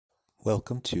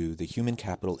Welcome to the Human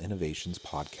Capital Innovations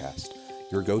Podcast,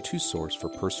 your go-to source for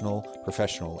personal,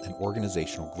 professional, and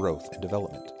organizational growth and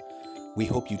development. We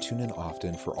hope you tune in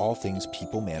often for all things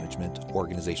people management,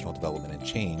 organizational development and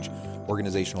change,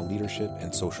 organizational leadership,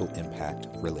 and social impact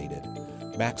related.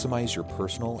 Maximize your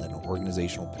personal and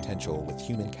organizational potential with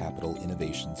Human Capital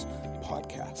Innovations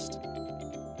Podcast.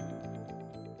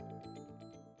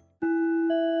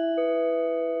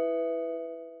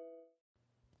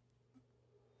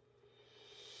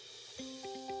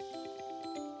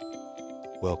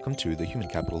 Welcome to the Human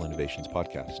Capital Innovations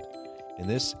Podcast. In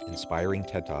this Inspiring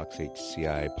TED Talks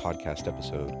HCI podcast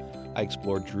episode, I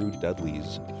explored Drew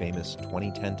Dudley's famous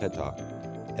 2010 TED Talk,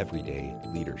 Everyday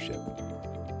Leadership.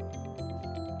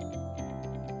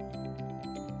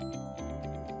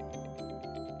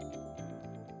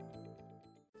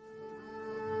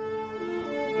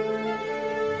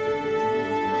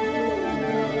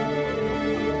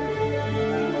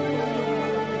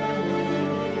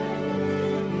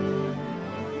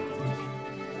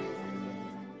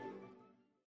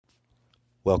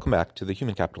 Welcome back to the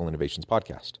Human Capital Innovations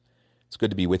Podcast. It's good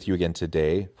to be with you again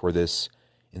today for this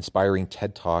Inspiring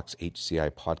TED Talks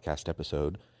HCI podcast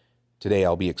episode. Today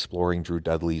I'll be exploring Drew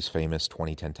Dudley's famous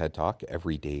 2010 TED Talk,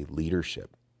 Everyday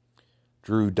Leadership.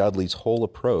 Drew Dudley's whole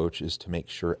approach is to make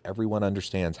sure everyone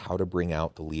understands how to bring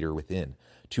out the leader within.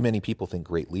 Too many people think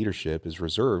great leadership is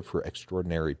reserved for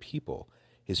extraordinary people.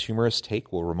 His humorous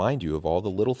take will remind you of all the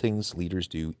little things leaders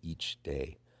do each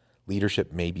day.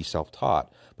 Leadership may be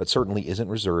self-taught, but certainly isn't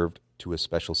reserved to a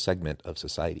special segment of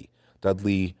society.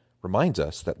 Dudley reminds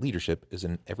us that leadership is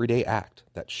an everyday act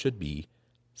that should be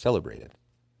celebrated.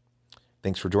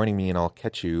 Thanks for joining me, and I'll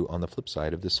catch you on the flip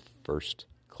side of this first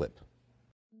clip.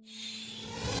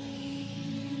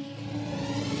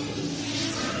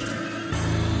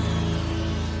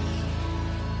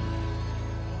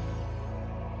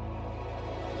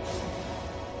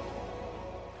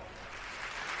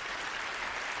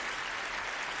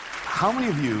 How many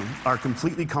of you are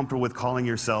completely comfortable with calling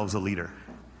yourselves a leader?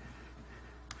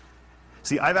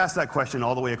 See, I've asked that question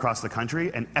all the way across the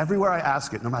country, and everywhere I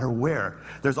ask it, no matter where,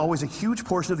 there's always a huge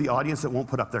portion of the audience that won't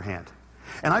put up their hand.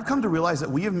 And I've come to realize that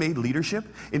we have made leadership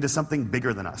into something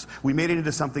bigger than us. We made it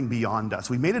into something beyond us.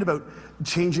 We made it about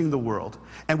changing the world.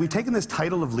 And we've taken this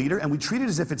title of leader and we treat it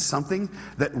as if it's something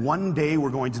that one day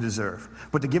we're going to deserve.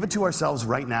 But to give it to ourselves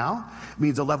right now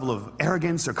means a level of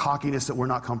arrogance or cockiness that we're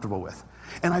not comfortable with.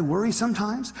 And I worry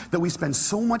sometimes that we spend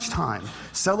so much time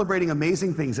celebrating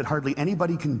amazing things that hardly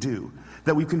anybody can do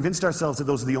that we've convinced ourselves that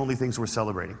those are the only things we're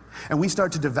celebrating. And we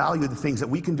start to devalue the things that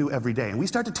we can do every day. And we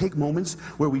start to take moments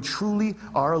where we truly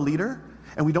are a leader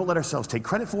and we don't let ourselves take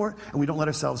credit for it and we don't let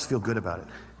ourselves feel good about it.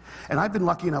 And I've been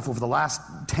lucky enough over the last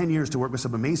 10 years to work with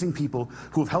some amazing people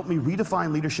who have helped me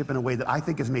redefine leadership in a way that I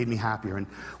think has made me happier. And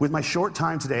with my short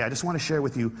time today, I just want to share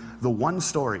with you the one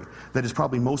story that is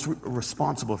probably most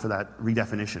responsible for that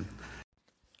redefinition.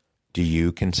 Do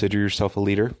you consider yourself a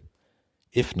leader?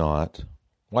 If not,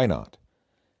 why not?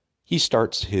 He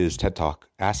starts his TED Talk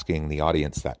asking the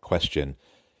audience that question,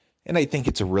 and I think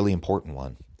it's a really important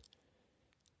one.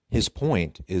 His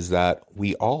point is that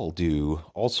we all do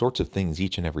all sorts of things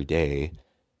each and every day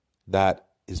that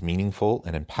is meaningful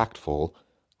and impactful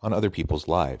on other people's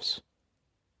lives.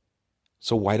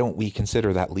 So why don't we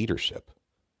consider that leadership?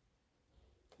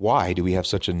 Why do we have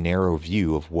such a narrow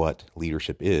view of what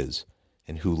leadership is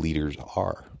and who leaders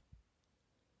are?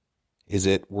 Is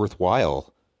it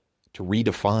worthwhile to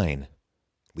redefine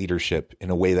leadership in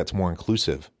a way that's more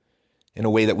inclusive, in a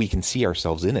way that we can see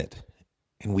ourselves in it,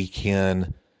 and we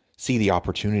can see the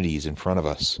opportunities in front of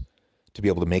us to be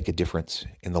able to make a difference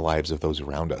in the lives of those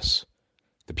around us,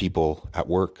 the people at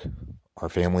work, our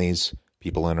families,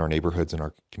 people in our neighborhoods and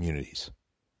our communities?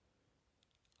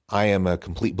 I am a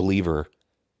complete believer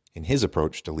in his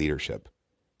approach to leadership,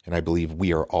 and I believe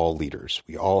we are all leaders.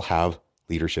 We all have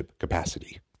leadership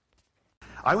capacity.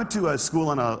 I went to a school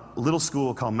on a little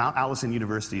school called Mount Allison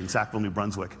University in Sackville, New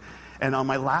Brunswick. And on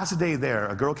my last day there,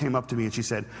 a girl came up to me and she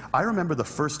said, "I remember the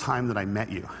first time that I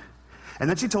met you." And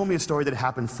then she told me a story that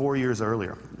happened 4 years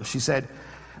earlier. She said,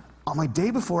 "On my day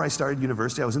before I started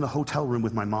university, I was in the hotel room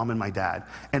with my mom and my dad,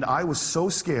 and I was so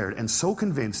scared and so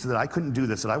convinced that I couldn't do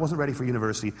this, that I wasn't ready for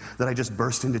university, that I just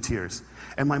burst into tears.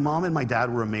 And my mom and my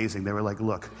dad were amazing. They were like,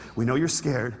 'Look, we know you're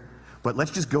scared, but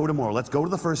let's just go tomorrow. Let's go to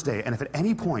the first day. And if at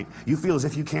any point you feel as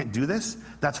if you can't do this,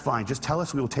 that's fine. Just tell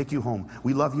us, we will take you home.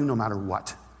 We love you no matter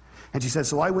what.'" And she says,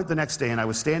 so I went the next day and I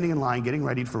was standing in line getting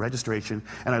ready for registration,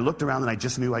 and I looked around and I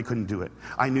just knew I couldn't do it.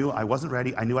 I knew I wasn't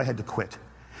ready. I knew I had to quit.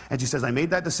 And she says, I made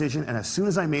that decision, and as soon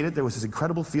as I made it, there was this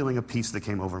incredible feeling of peace that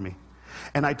came over me.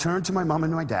 And I turned to my mom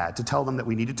and my dad to tell them that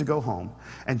we needed to go home.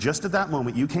 And just at that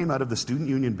moment, you came out of the Student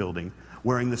Union building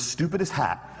wearing the stupidest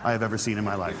hat I have ever seen in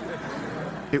my life.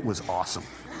 It was awesome.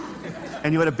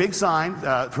 And you had a big sign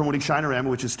promoting Shinorama,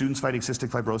 which is Students Fighting Cystic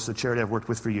Fibrosis, a charity I've worked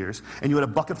with for years. And you had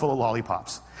a bucket full of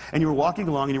lollipops. And you were walking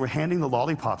along and you were handing the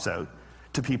lollipops out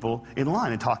to people in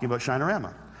line and talking about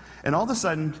Shinorama. And all of a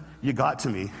sudden, you got to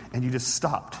me and you just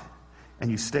stopped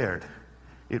and you stared.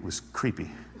 It was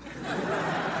creepy.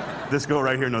 This girl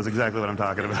right here knows exactly what I'm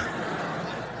talking about.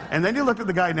 And then you looked at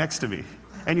the guy next to me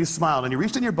and you smiled and you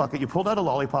reached in your bucket, you pulled out a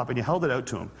lollipop and you held it out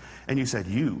to him. And you said,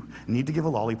 you need to give a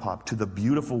lollipop to the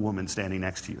beautiful woman standing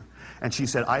next to you. And she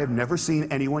said, I have never seen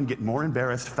anyone get more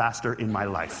embarrassed faster in my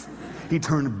life. He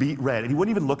turned beet red and he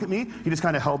wouldn't even look at me. He just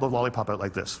kind of held the lollipop out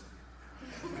like this.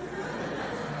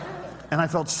 And I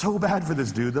felt so bad for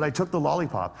this dude that I took the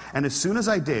lollipop. And as soon as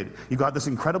I did, you got this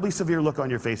incredibly severe look on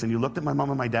your face and you looked at my mom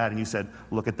and my dad and you said,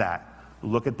 look at that,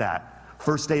 look at that.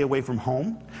 First day away from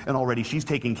home and already she's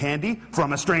taking candy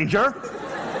from a stranger.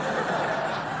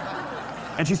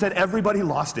 And she said everybody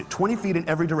lost it. 20 feet in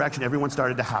every direction, everyone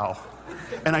started to howl.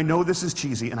 And I know this is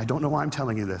cheesy and I don't know why I'm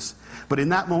telling you this. But in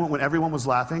that moment when everyone was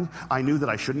laughing, I knew that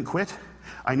I shouldn't quit.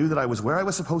 I knew that I was where I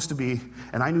was supposed to be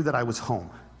and I knew that I was home.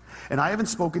 And I haven't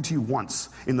spoken to you once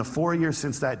in the 4 years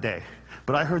since that day,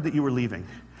 but I heard that you were leaving.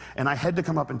 And I had to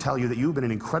come up and tell you that you've been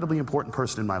an incredibly important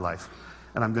person in my life,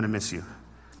 and I'm going to miss you.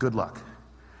 Good luck.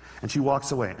 And she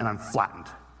walks away, and I'm flattened.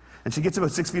 And she gets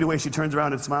about 6 feet away, she turns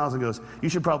around and smiles and goes, you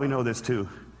should probably know this too.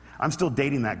 I'm still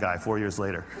dating that guy 4 years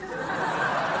later.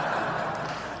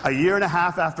 A year and a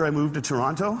half after I moved to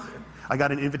Toronto, I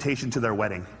got an invitation to their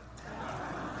wedding.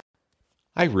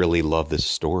 I really love this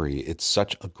story. It's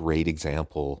such a great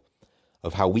example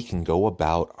of how we can go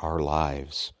about our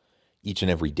lives each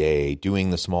and every day, doing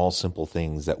the small, simple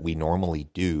things that we normally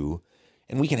do,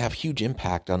 and we can have huge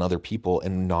impact on other people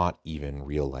and not even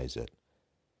realize it.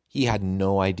 He had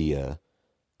no idea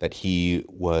that he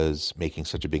was making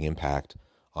such a big impact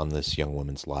on this young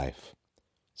woman's life.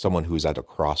 Someone who is at a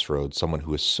crossroads, someone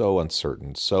who is so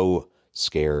uncertain, so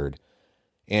scared,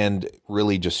 and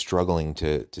really just struggling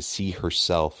to see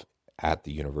herself at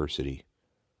the university.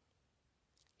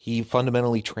 He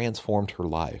fundamentally transformed her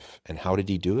life. And how did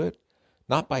he do it?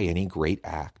 Not by any great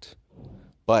act,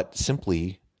 but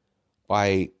simply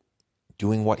by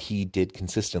doing what he did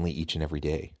consistently each and every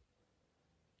day.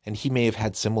 And he may have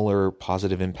had similar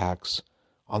positive impacts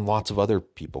on lots of other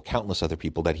people, countless other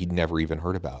people that he'd never even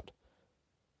heard about.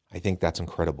 I think that's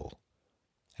incredible.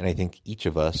 And I think each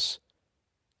of us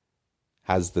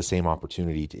has the same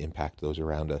opportunity to impact those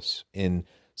around us in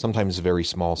sometimes very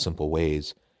small, simple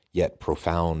ways, yet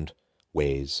profound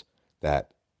ways that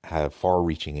have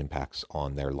far-reaching impacts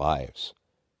on their lives.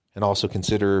 And also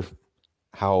consider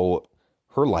how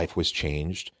her life was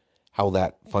changed, how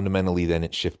that fundamentally then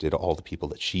it shifted all the people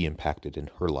that she impacted in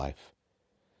her life.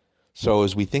 So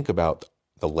as we think about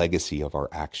the legacy of our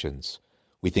actions,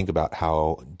 we think about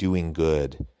how doing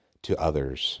good to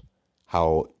others,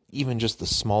 how even just the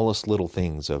smallest little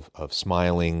things of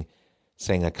smiling,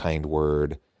 saying a kind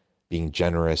word, being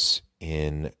generous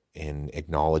in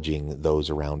acknowledging those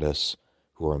around us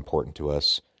who are important to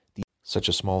us. Such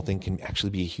a small thing can actually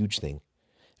be a huge thing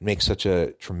and make such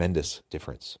a tremendous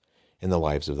difference in the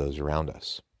lives of those around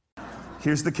us.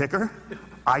 Here's the kicker.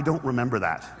 I don't remember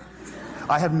that.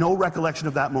 I have no recollection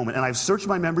of that moment. And I've searched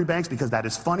my memory banks because that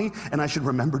is funny and I should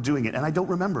remember doing it. And I don't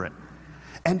remember it.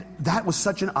 And that was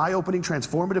such an eye-opening,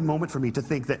 transformative moment for me to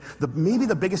think that maybe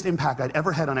the biggest impact I'd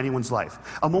ever had on anyone's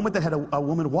life, a moment that had a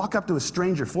woman walk up to a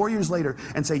stranger 4 years later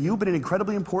and say, you've been an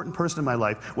incredibly important person in my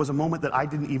life, was a moment that I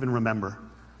didn't even remember.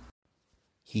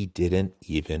 He didn't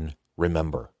even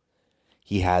remember.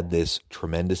 He had this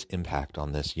tremendous impact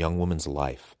on this young woman's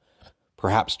life,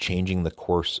 perhaps changing the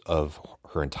course of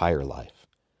her entire life.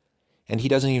 And he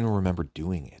doesn't even remember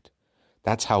doing it.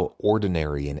 That's how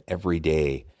ordinary and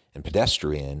everyday and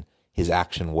pedestrian his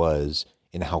action was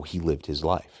in how he lived his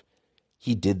life.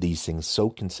 He did these things so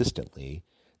consistently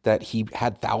that he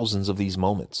had thousands of these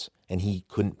moments, and he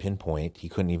couldn't pinpoint, he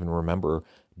couldn't even remember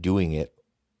doing it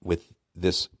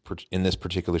in this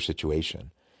particular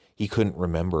situation. He couldn't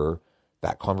remember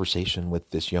that conversation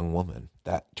with this young woman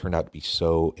that turned out to be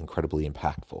so incredibly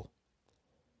impactful.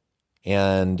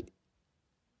 And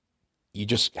you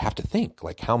just have to think,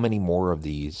 like, how many more of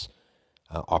these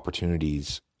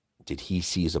opportunities did he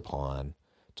seize upon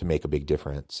to make a big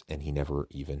difference, and he never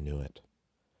even knew it?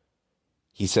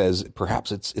 He says,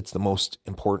 perhaps it's the most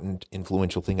important,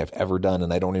 influential thing I've ever done,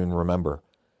 and I don't even remember.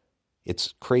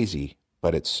 It's crazy,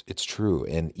 but it's true,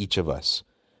 and each of us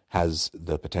has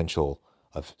the potential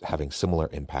of having similar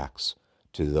impacts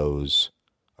to those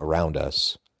around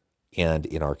us and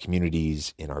in our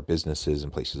communities, in our businesses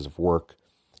and places of work,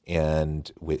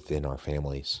 and within our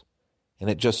families. And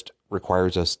it just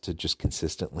requires us to just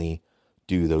consistently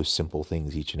do those simple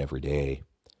things each and every day.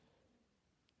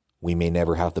 We may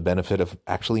never have the benefit of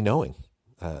actually knowing.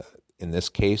 In this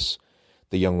case,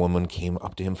 the young woman came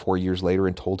up to him 4 years later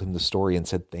and told him the story and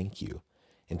said, "Thank you."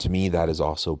 And to me, that is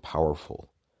also powerful,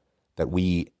 that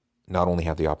we not only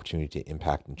have the opportunity to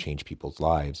impact and change people's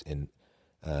lives in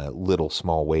little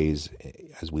small ways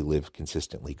as we live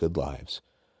consistently good lives,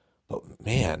 but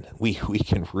man, we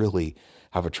can really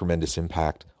have a tremendous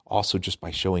impact also just by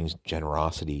showing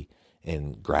generosity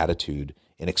and gratitude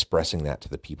and expressing that to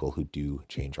the people who do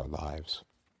change our lives.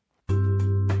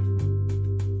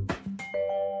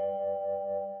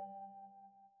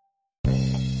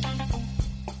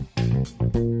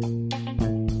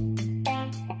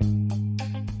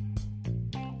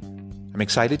 I'm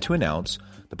excited to announce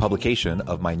the publication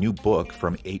of my new book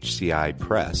from HCI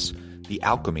Press, The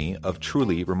Alchemy of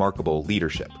Truly Remarkable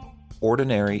Leadership: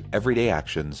 Ordinary, Everyday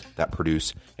Actions That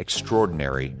Produce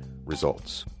Extraordinary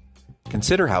Results.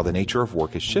 Consider how the nature of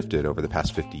work has shifted over the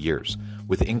past 50 years.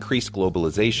 With increased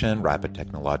globalization, rapid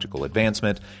technological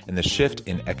advancement, and the shift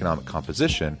in economic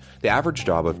composition, the average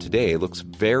job of today looks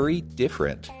very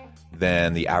different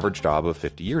than the average job of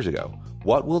 50 years ago.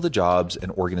 What will the jobs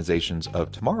and organizations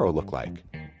of tomorrow look like?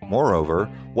 Moreover,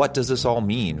 what does this all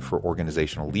mean for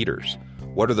organizational leaders?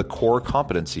 What are the core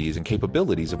competencies and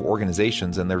capabilities of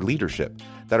organizations and their leadership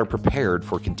that are prepared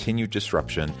for continued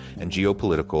disruption and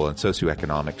geopolitical and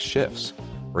socioeconomic shifts?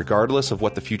 Regardless of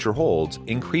what the future holds,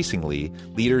 increasingly,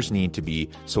 leaders need to be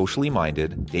socially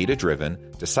minded, data-driven,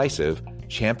 decisive,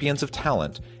 champions of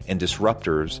talent, and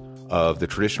disruptors of the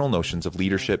traditional notions of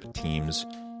leadership, teams,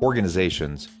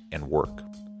 organizations, and work.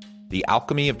 The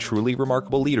Alchemy of Truly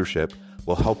Remarkable Leadership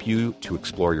will help you to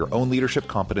explore your own leadership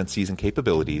competencies and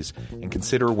capabilities and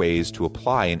consider ways to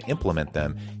apply and implement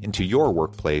them into your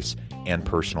workplace and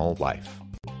personal life.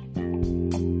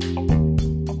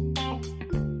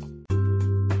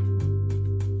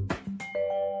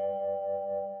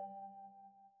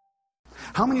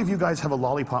 How many of you guys have a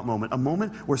lollipop moment, a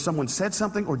moment where someone said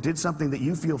something or did something that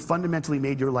you feel fundamentally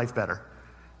made your life better?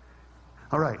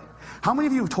 All right. How many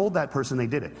of you have told that person they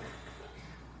did it?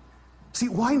 See,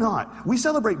 why not? We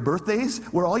celebrate birthdays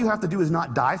where all you have to do is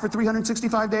not die for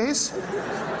 365 days.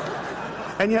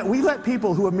 And yet we let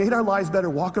people who have made our lives better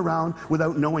walk around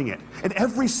without knowing it. And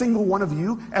every single one of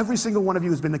you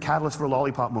has been the catalyst for a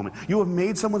lollipop moment. You have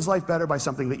made someone's life better by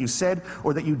something that you said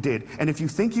or that you did. And if you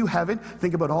think you haven't,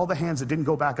 think about all the hands that didn't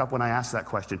go back up when I asked that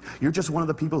question. You're just one of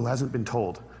the people who hasn't been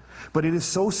told. But it is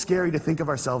so scary to think of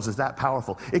ourselves as that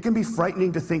powerful. It can be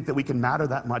frightening to think that we can matter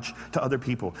that much to other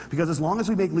people. Because as long as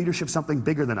we make leadership something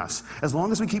bigger than us, as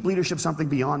long as we keep leadership something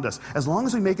beyond us, as long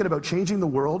as we make it about changing the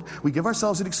world, we give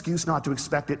ourselves an excuse not to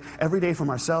expect it every day from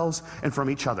ourselves and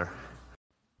from each other.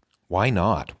 Why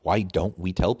not? Why don't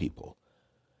we tell people?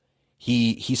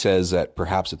 He says that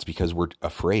perhaps it's because we're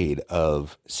afraid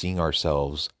of seeing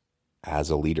ourselves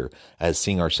as a leader, as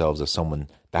seeing ourselves as someone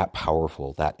that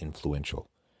powerful, that influential.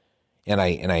 And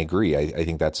I agree. I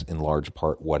think that's in large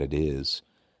part what it is.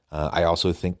 I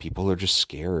also think people are just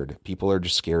scared. People are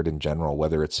just scared in general,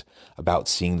 whether it's about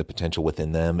seeing the potential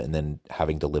within them and then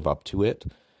having to live up to it,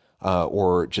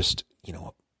 or just,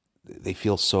 they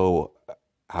feel so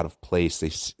out of place.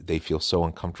 They feel so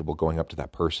uncomfortable going up to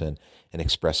that person and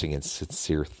expressing a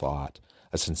sincere thought,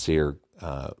 a sincere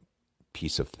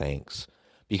piece of thanks,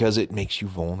 because it makes you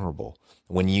vulnerable.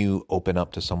 When you open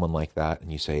up to someone like that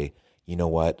and you say, you know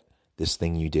what? This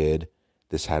thing you did,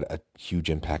 this had a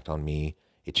huge impact on me.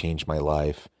 It changed my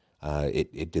life.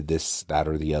 It did this, that,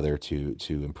 or the other to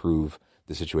improve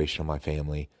the situation of my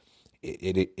family.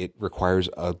 It requires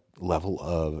a level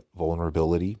of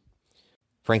vulnerability.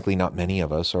 Frankly, not many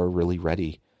of us are really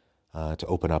ready to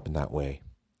open up in that way.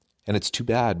 And it's too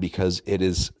bad, because it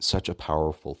is such a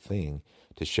powerful thing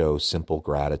to show simple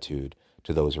gratitude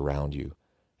to those around you.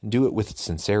 And do it with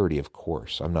sincerity, of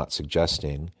course. I'm not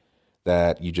suggesting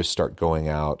that you just start going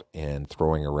out and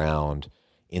throwing around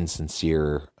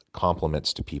insincere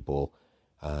compliments to people,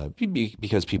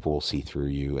 because people will see through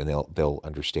you and they'll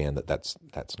understand that that's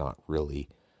not really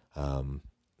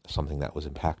something that was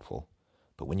impactful.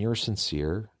 But when you're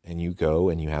sincere and you go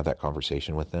and you have that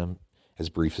conversation with them, as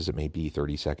brief as it may be,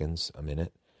 30 seconds, a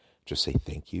minute, just say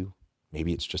thank you.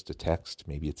 Maybe it's just a text,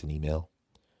 maybe it's an email.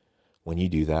 When you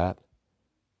do that,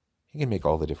 it can make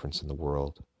all the difference in the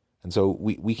world. And so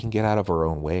we can get out of our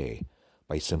own way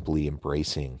by simply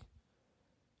embracing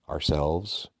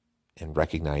ourselves and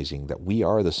recognizing that we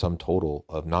are the sum total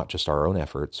of not just our own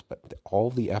efforts, but all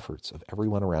the efforts of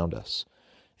everyone around us.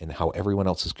 and how everyone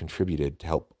else has contributed to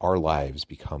help our lives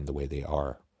become the way they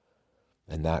are.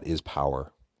 And that is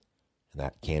power. And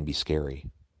that can be scary.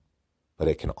 But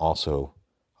it can also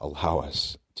allow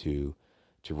us to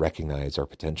recognize our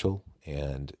potential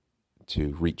and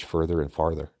to reach further and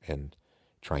farther and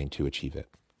trying to achieve it.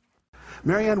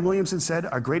 Marianne Williamson said,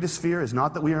 "Our greatest fear is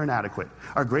not that we are inadequate.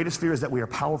 Our greatest fear is that we are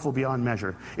powerful beyond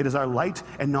measure. It is our light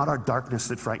and not our darkness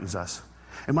that frightens us."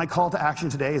 And my call to action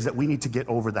today is that we need to get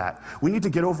over that. We need to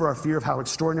get over our fear of how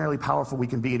extraordinarily powerful we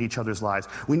can be in each other's lives.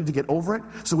 We need to get over it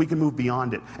so we can move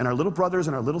beyond it. And our little brothers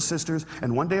and our little sisters,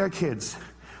 and one day our kids,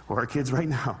 or our kids right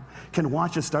now, can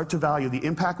watch us start to value the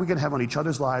impact we can have on each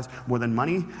other's lives more than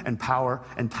money and power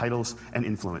and titles and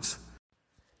influence.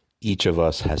 Each of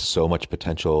us has so much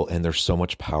potential, and there's so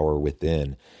much power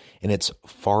within. And it's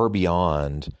far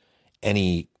beyond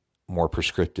any more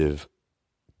prescriptive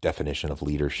definition of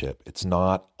leadership. It's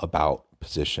not about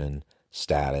position,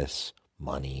 status,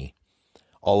 money.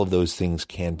 All of those things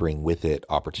can bring with it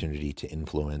opportunity to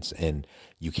influence, and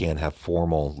you can have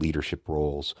formal leadership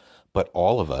roles, but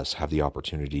all of us have the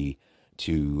opportunity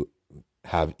to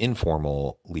have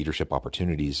informal leadership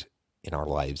opportunities in our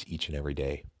lives each and every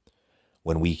day.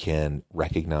 When we can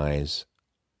recognize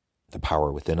the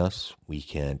power within us, we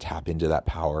can tap into that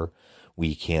power,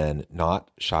 we can not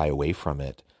shy away from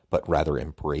it, but rather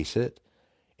embrace it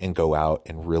and go out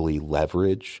and really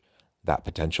leverage that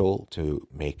potential to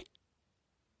make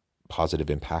positive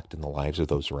impact in the lives of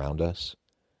those around us.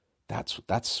 That's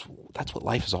what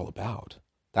life is all about.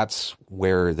 That's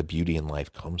where the beauty in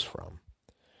life comes from.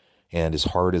 And as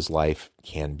hard as life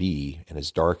can be, and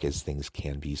as dark as things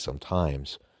can be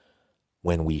sometimes,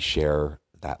 when we share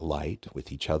that light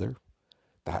with each other,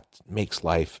 that makes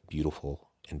life beautiful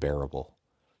and bearable.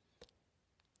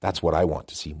 That's what I want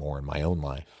to see more in my own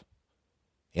life.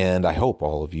 And I hope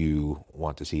all of you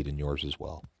want to see it in yours as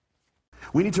well.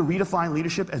 We need to redefine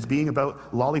leadership as being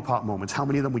about lollipop moments. How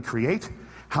many of them we create,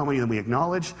 how many of them we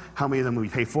acknowledge, how many of them we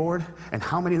pay forward, and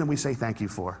how many of them we say thank you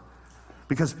for.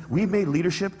 Because we've made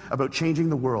leadership about changing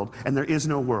the world, and there is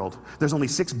no world. There's only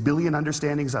 6 billion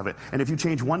understandings of it. And if you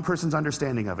change one person's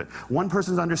understanding of it, one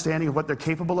person's understanding of what they're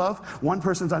capable of, one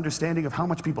person's understanding of how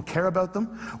much people care about them,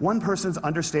 one person's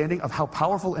understanding of how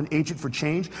powerful an agent for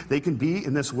change they can be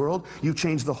in this world, you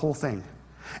change the whole thing.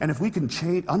 And if we can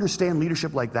understand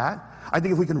leadership like that, I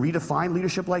think if we can redefine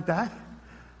leadership like that,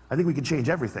 I think we can change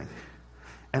everything.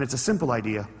 And it's a simple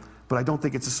idea, but I don't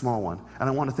think it's a small one. And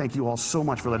I want to thank you all so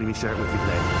much for letting me share it with you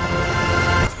today.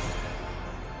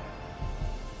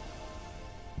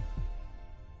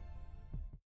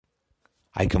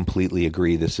 I completely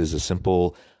agree. This is a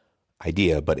simple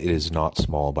idea, but it is not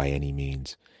small by any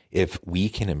means. If we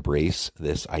can embrace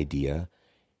this idea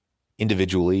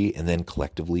individually and then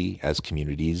collectively as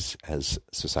communities, as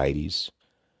societies,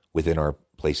 within our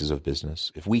places of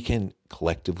business, if we can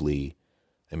collectively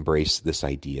embrace this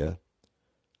idea,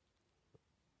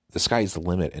 the sky's the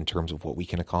limit in terms of what we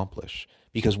can accomplish,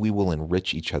 because we will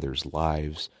enrich each other's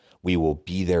lives. We will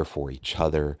be there for each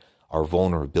other. Our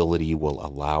vulnerability will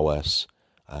allow us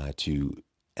to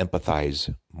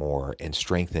empathize more and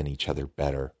strengthen each other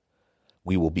better.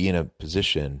 We will be in a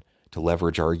position to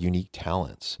leverage our unique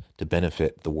talents to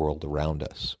benefit the world around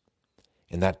us.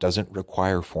 And that doesn't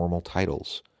require formal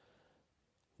titles.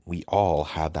 We all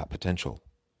have that potential.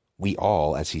 We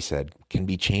all, as he said, can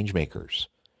be change makers.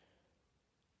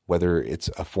 Whether it's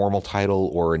a formal title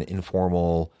or an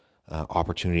informal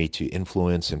opportunity to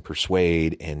influence and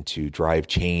persuade and to drive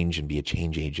change and be a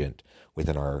change agent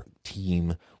within our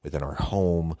team, within our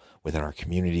home, within our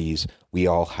communities, we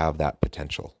all have that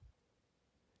potential.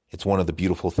 It's one of the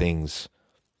beautiful things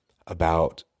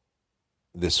about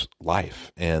this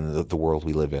life and the world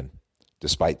we live in,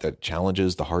 despite the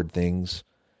challenges, the hard things.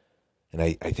 And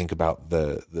I think about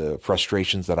the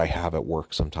frustrations that I have at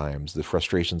work sometimes, the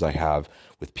frustrations I have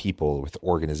with people, with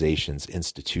organizations,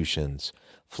 institutions,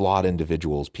 flawed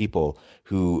individuals, people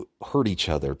who hurt each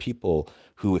other, people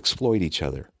who exploit each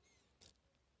other.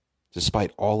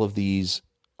 Despite all of these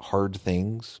hard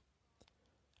things,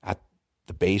 at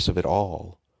the base of it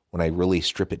all, when I really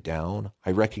strip it down,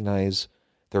 I recognize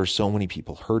there are so many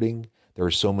people hurting, there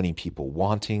are so many people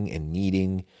wanting and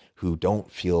needing who don't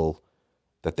feel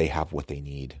that they have what they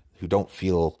need, who don't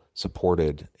feel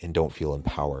supported and don't feel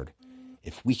empowered.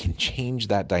 If we can change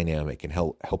that dynamic and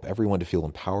help everyone to feel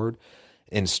empowered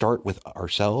and start with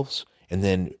ourselves and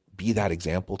then be that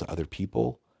example to other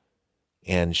people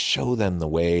and show them the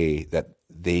way that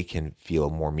they can feel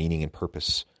more meaning and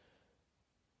purpose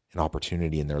and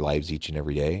opportunity in their lives each and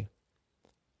every day,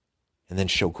 and then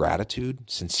show gratitude,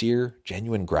 sincere,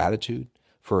 genuine gratitude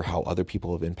for how other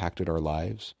people have impacted our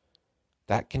lives,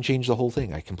 that can change the whole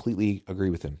thing. I completely agree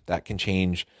with him. That can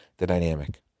change the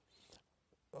dynamic,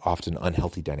 often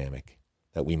unhealthy dynamic,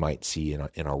 that we might see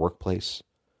in our workplace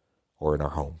or in our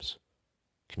homes,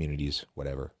 communities,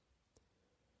 whatever.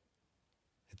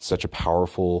 It's such a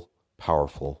powerful,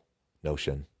 powerful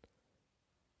notion.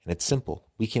 And it's simple.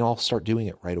 We can all start doing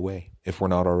it right away if we're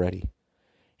not already.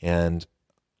 And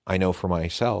I know for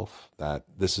myself that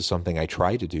this is something I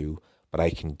try to do, but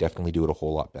I can definitely do it a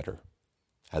whole lot better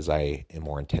as I am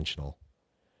more intentional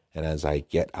and as I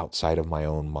get outside of my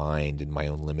own mind and my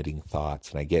own limiting thoughts,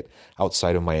 and I get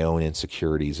outside of my own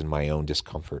insecurities and my own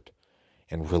discomfort,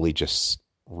 and really just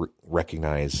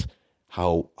recognize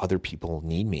how other people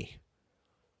need me.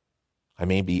 I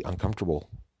may be uncomfortable,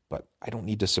 but I don't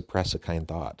need to suppress a kind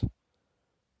thought.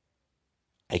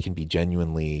 I can be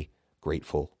genuinely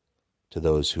grateful to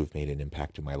those who have made an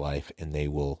impact in my life, and they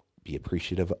will be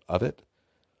appreciative of it,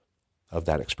 of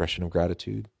that expression of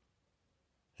gratitude,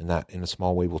 and that in a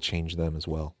small way will change them as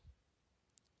well.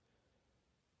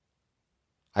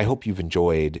 I hope you've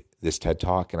enjoyed this TED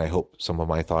Talk, and I hope some of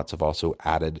my thoughts have also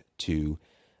added to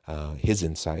his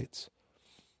insights.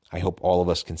 I hope all of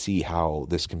us can see how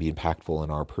this can be impactful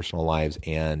in our personal lives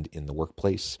and in the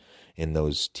workplace, in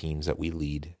those teams that we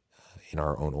lead in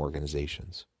our own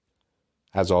organizations.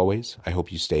 As always, I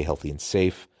hope you stay healthy and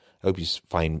safe. I hope you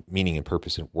find meaning and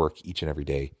purpose at work each and every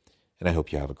day, and I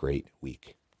hope you have a great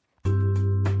week.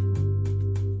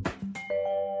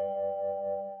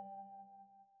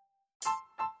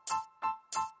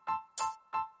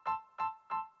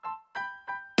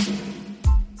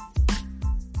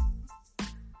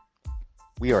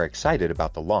 We are excited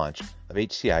about the launch of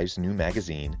HCI's new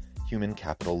magazine, Human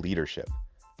Capital Leadership.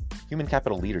 Human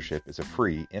Capital Leadership is a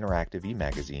free, interactive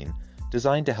e-magazine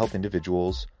designed to help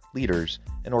individuals, leaders,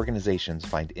 and organizations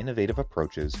find innovative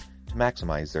approaches to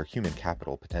maximize their human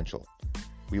capital potential.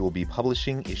 We will be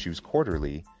publishing issues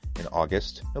quarterly in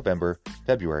August, November,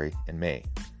 February, and May.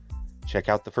 Check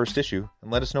out the first issue and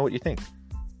let us know what you think.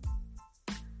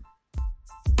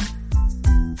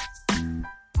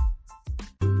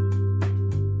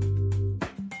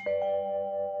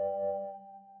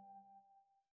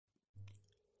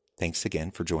 Thanks again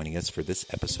for joining us for this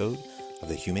episode of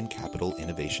the Human Capital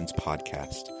Innovations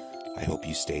Podcast. I hope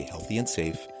you stay healthy and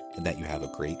safe and that you have a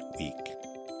great week.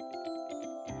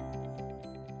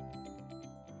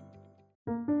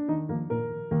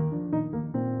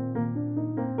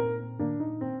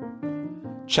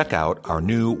 Check out our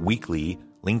new weekly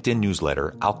LinkedIn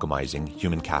newsletter, Alchemizing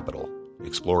Human Capital,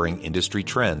 exploring industry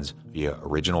trends via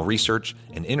original research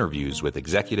and interviews with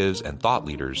executives and thought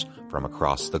leaders from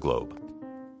across the globe.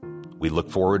 We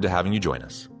look forward to having you join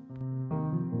us.